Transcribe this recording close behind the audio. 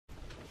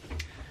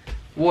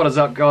What is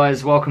up,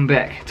 guys? Welcome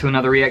back to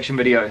another reaction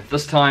video.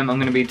 This time I'm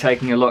going to be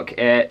taking a look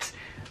at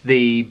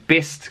the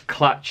best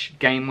clutch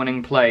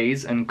game-winning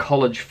plays in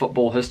college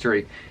football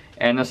history,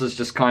 and this is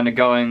just kind of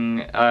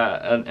going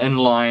in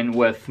line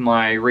with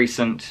my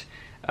recent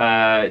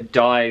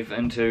dive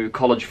into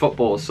college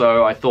football.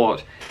 So I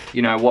thought,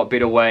 you know, what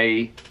better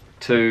way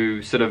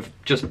to sort of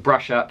just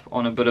brush up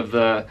on a bit of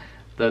the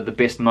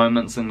best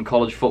moments in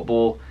college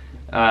football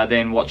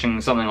than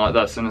watching something like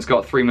this. And it's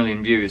got 3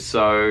 million views,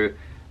 so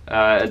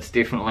it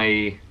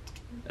definitely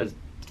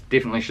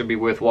should be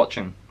worth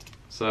watching.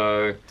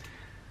 So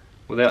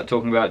without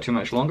talking about it too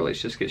much longer,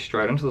 let's just get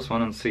straight into this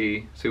one and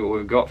see what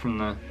we've got from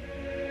the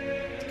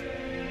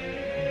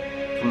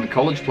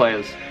college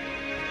players.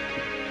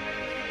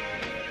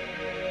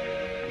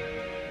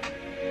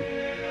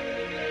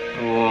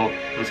 Oh,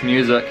 this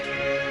music.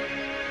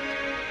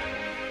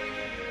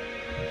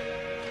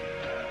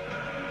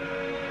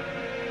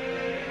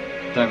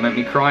 Don't make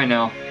me cry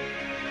now.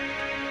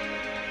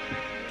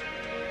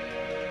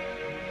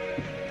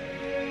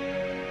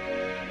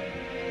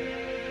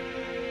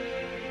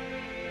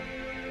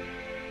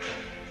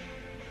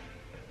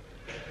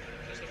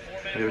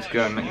 Let's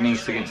go,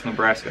 McNeese against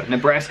Nebraska.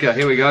 Nebraska,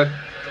 here we go.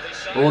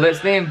 Oh, that's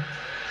them.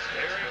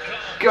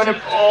 Going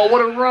to, oh,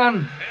 what a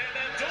run.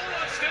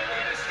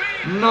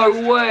 No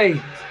way.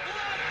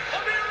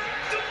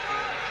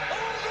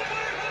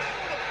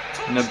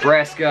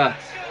 Nebraska.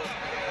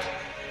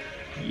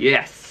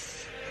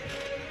 Yes.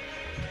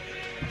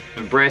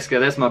 Nebraska,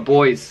 that's my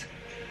boys.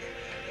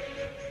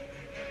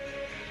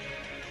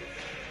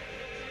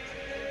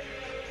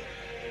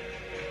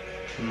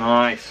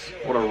 Nice.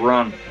 What a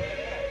run.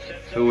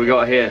 Who we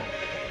got here?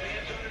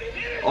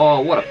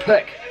 Oh, what a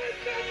pick.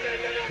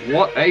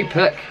 What a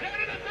pick.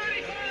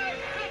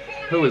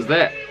 Who is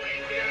that?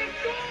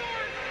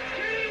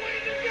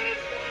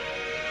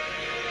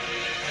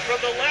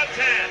 From the left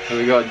hand. Who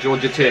we got?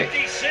 Georgia Tech.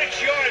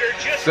 56-yarder,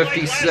 just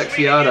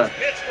 56-yarder. like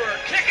Pittsburgh.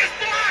 Kick is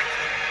blocked.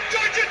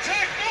 Georgia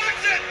Tech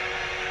blocks it.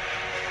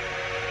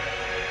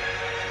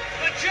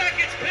 The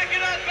Jackets pick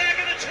it up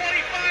back in the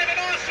 25, and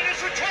Austin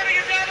is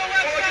returning it down the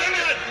left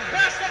side.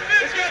 Past the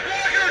 50,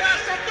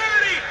 past the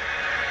 30,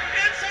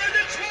 inside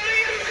the 20.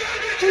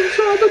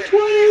 Inside the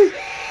 20.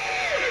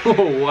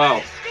 Oh,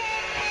 wow.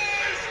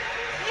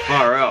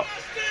 Far out.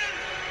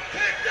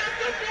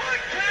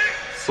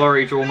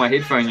 Sorry to all my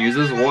headphone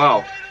users.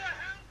 Wow.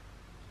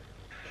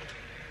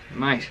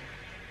 Mate.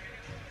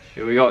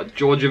 Here we got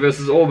Georgia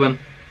versus Auburn.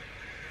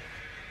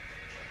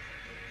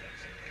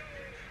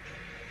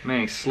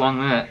 Man, he slung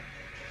that.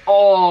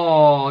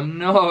 Oh,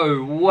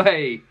 no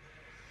way.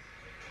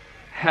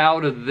 How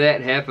did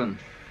that happen?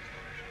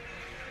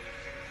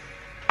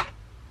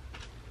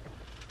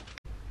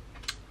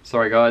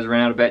 Sorry guys,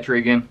 ran out of battery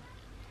again.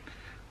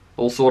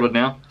 All sorted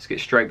now. Let's get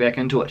straight back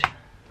into it.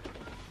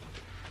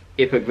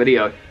 Epic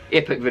video.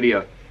 Epic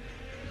video.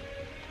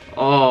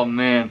 Oh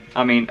man.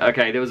 I mean,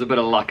 okay, there was a bit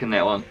of luck in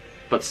that one.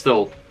 But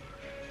still,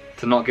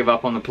 to not give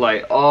up on the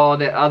play. Oh,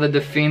 that other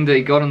defender,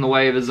 he got in the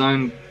way of his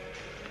own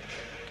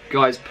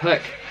guy's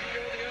pick.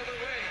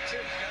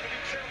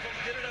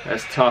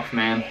 That's tough,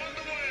 man.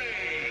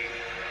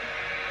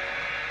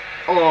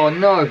 Oh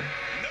no.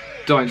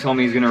 Don't tell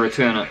me he's going to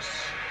return it.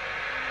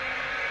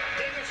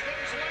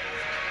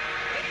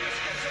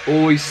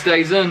 Oh, he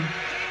stays in.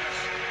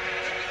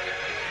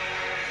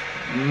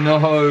 No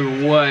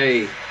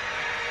way.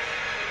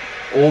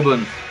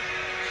 Auburn.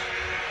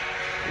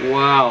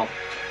 Wow.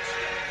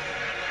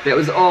 That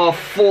was, oh,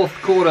 fourth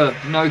quarter.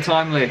 No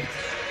time left.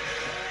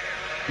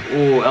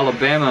 Oh,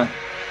 Alabama.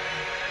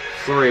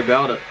 Sorry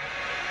about it.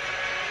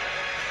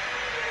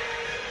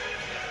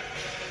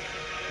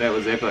 That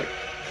was epic.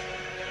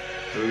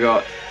 Here we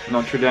got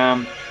Notre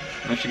Dame,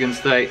 Michigan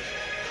State.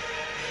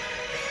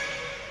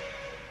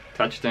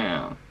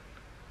 Touchdown.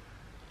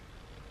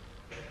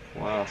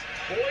 Wow.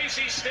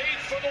 Boise State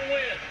for the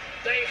win.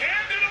 They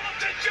hand it off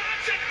to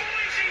Johnson.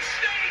 Boise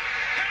State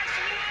has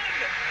won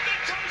the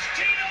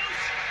Tostitos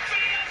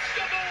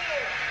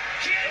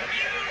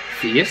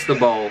Fiesta Bowl. Fiesta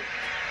Bowl.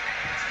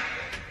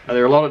 Are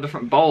there a lot of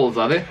different bowls,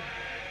 are there?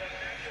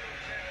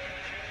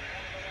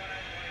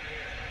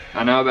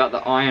 I know about the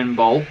Iron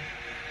Bowl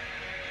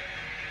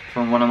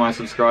from one of my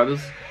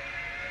subscribers.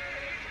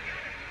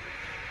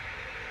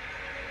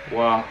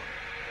 Wow.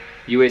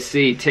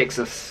 USC,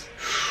 Texas.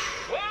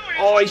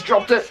 Oh, he's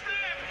dropped it.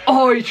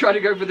 Oh, he tried to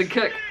go for the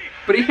kick,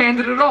 but he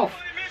handed it off.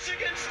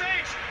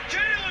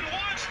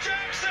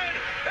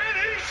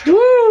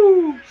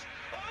 Woo!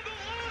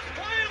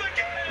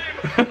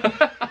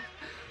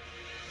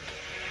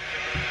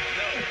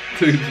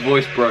 Dude's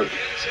voice broke.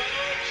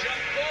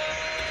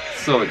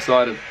 So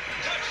excited.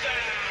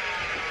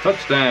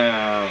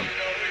 Touchdown.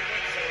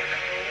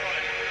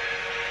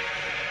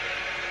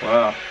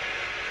 Wow.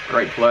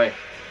 Great play.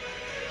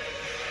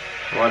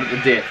 Right at the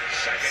death.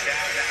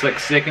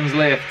 6 seconds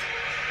left.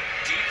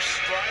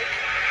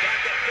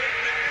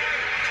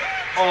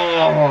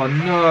 Oh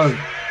no.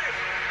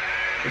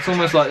 It's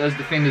almost like those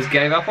defenders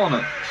gave up on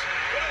it.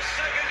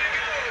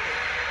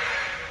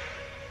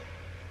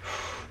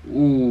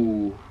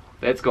 Ooh.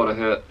 That's gotta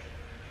hurt.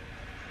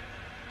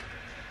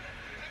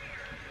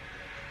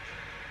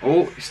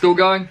 Oh, he's still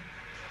going.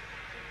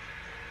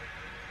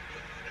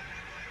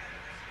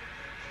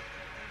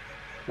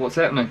 What's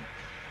happening?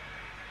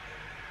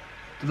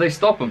 Did they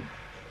stop him?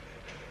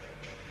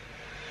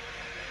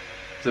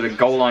 Is it a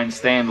goal line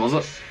stand, was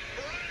it?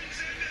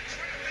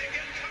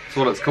 That's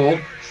what it's called.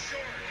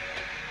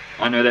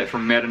 I know that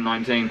from Madden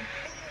 19.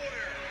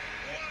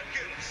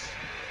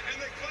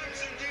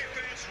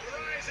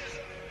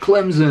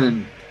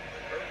 Clemson.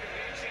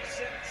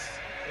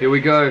 Here we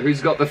go.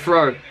 Who's got the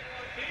throw?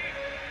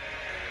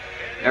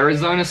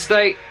 Arizona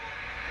State.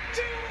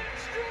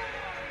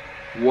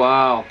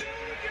 Wow.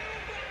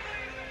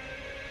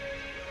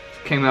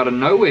 Came out of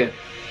nowhere.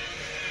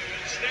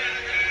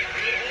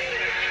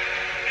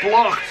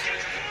 Blocked.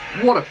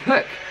 What a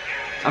pick.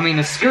 I mean,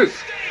 a scoop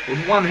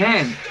with one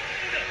hand.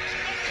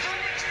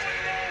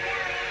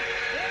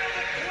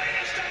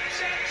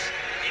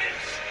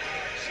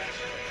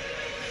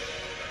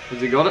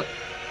 Has he got it?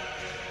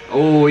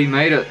 Oh, he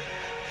made it.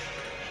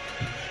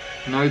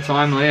 No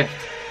time left.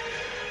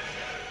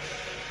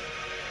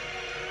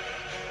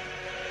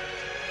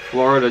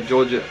 Florida,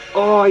 Georgia.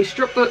 Oh, he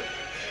stripped it.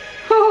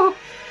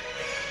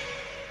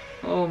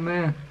 Oh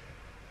man.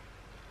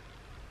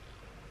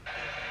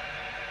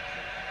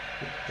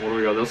 What do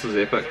we got? This is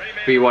epic.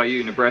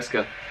 BYU,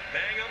 Nebraska.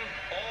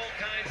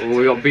 Oh,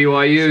 we got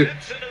BYU.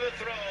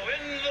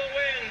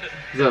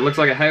 That looks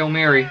like a Hail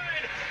Mary.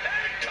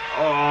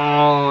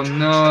 Oh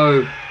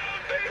no.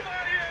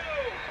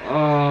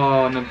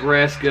 Oh,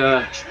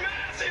 Nebraska.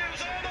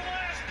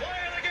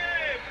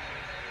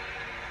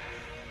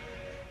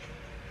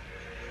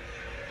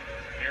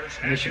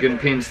 Michigan,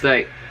 Penn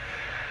State.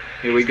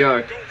 Here we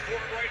go.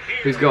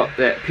 Who's got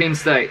that? Penn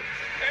State.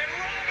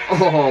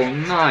 Oh,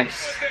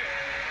 nice.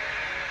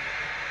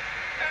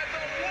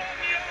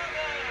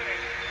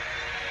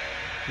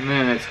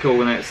 Man, that's cool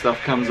when that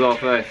stuff comes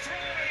off, eh?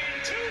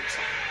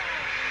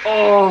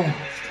 Oh!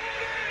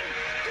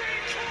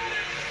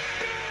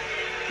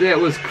 That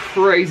was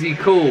crazy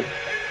cool.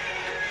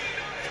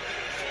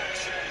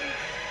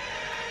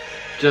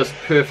 Just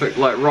perfect,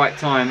 like right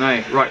time,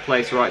 eh? Right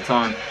place, right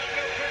time.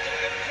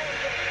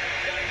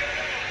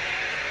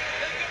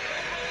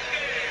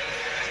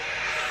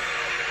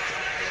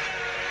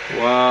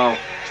 Wow.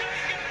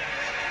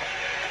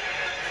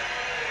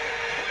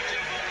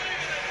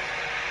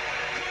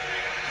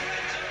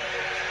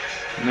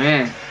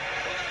 Man.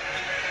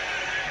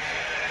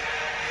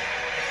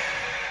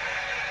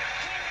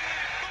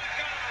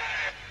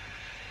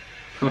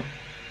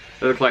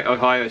 They look like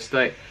Ohio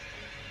State.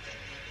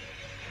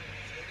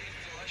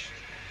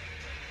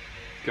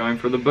 Going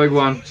for the big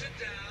one.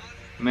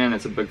 Man,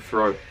 that's a big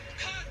throw.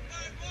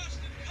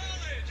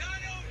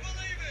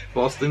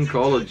 Boston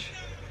College.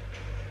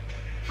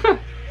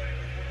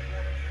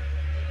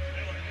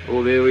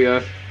 Oh, there we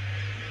go.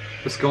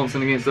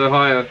 Wisconsin against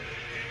Ohio.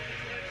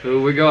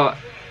 Who we got?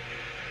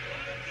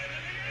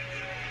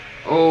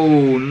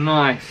 Oh,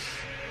 nice.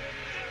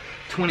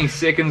 20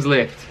 seconds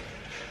left.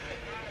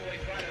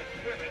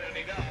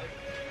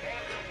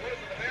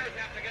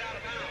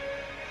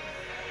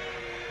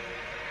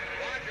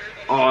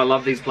 Oh, I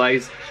love these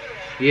plays.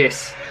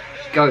 Yes.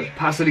 Go.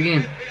 Pass it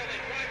again.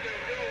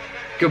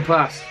 Good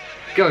pass.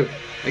 Go.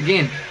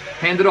 Again.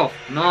 Hand it off.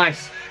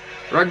 Nice.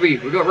 Rugby.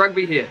 We've got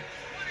rugby here.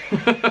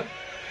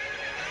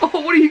 Oh,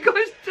 what are you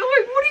guys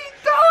doing? What are you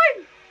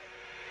doing?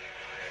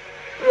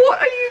 What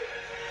are you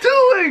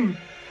doing?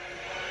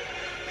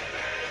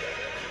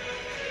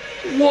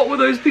 What were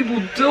those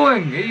people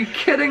doing? Are you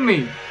kidding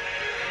me?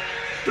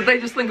 Did they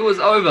just think it was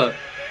over?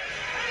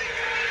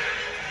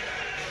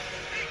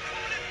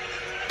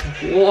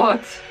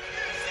 What?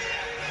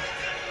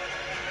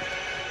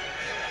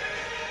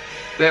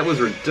 That was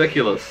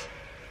ridiculous.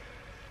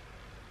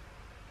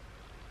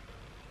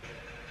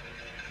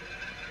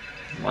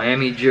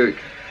 Miami Duke.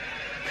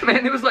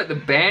 Man, there was like the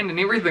band and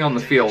everything on the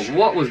field.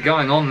 What was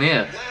going on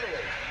there?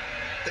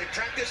 They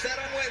practiced that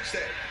on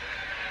Wednesday.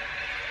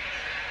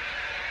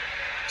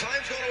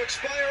 Time's going to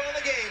expire on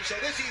the game, so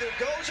this either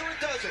goes or it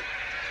doesn't.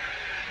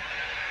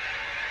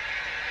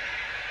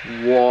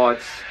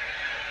 What?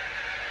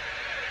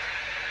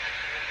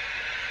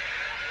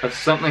 If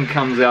something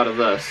comes out of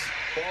this.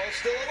 Ball's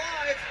still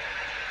alive.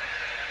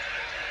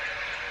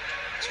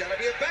 It's got to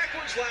be a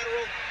backwards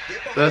lateral.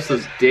 This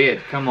is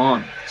dead. Come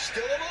on.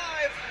 Still alive.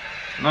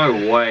 No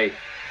way.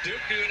 Duke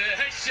doing a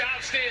nice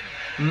job staying.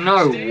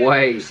 No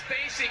way.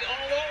 Spacing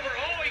all over.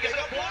 Oh, he got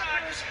a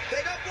block.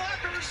 They got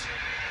blockers.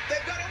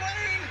 They've got a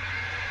lane.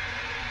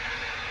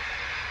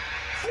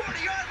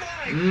 40-yard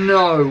line.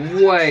 No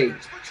way.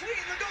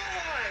 Between the goal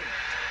line.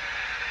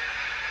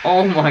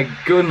 Oh my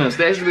goodness.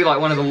 That has to be like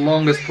one of the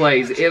longest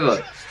plays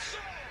ever.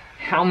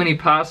 How many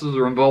passes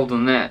were involved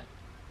in that?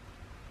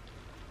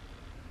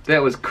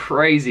 That was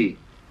crazy.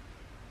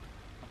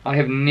 I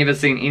have never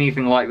seen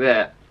anything like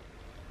that.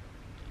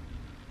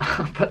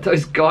 But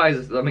those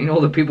guys, I mean, all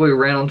the people who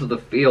ran onto the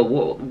field,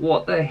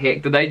 what the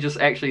heck? Did they just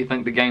actually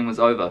think the game was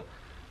over?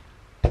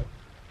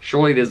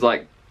 Surely there's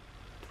like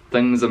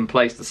things in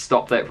place to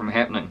stop that from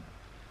happening.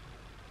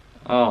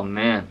 Oh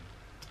man.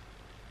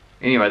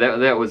 Anyway,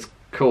 that was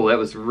cool. That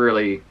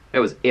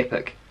was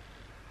epic.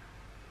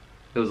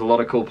 There was a lot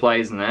of cool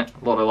plays in that.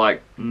 A lot of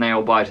like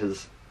nail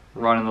biters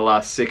right in the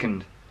last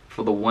second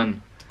for the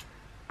win.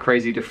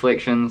 Crazy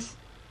deflections,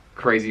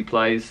 crazy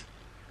plays.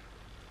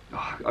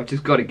 Oh,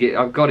 I've got to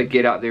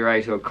get out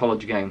there to a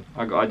college game.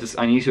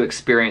 I need to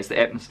experience the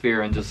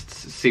atmosphere and just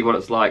see what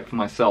it's like for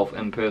myself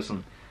in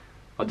person.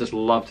 I just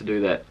love to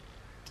do that.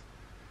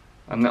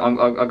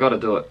 I got to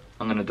do it.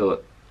 I'm gonna do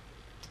it.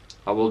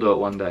 I will do it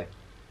one day.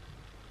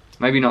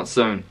 Maybe not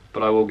soon,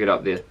 but I will get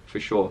up there for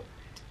sure.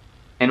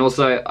 And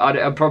also,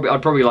 I'd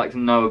probably like to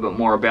know a bit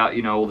more about,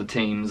 you know, all the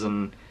teams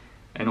and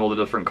all the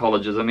different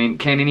colleges. I mean,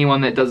 can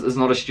anyone that is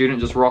not a student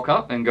just rock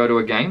up and go to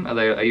a game?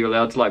 Are you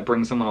allowed to like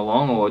bring someone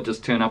along or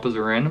just turn up as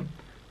a random?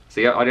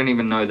 See, I don't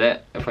even know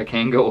that if I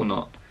can go or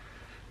not.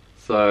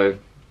 So,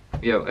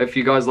 yeah, if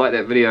you guys like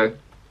that video,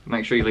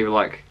 make sure you leave a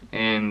like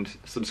and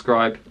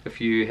subscribe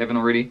if you haven't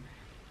already.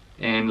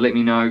 And let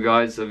me know,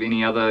 guys, of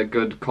any other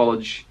good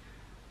college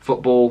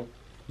football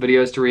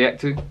videos to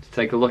react to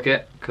take a look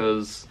at,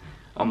 because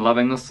I'm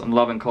loving this. I'm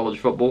loving college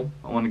football.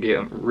 I want to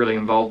get really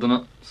involved in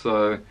it.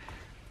 So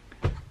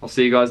I'll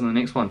see you guys in the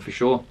next one for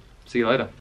sure. See you later.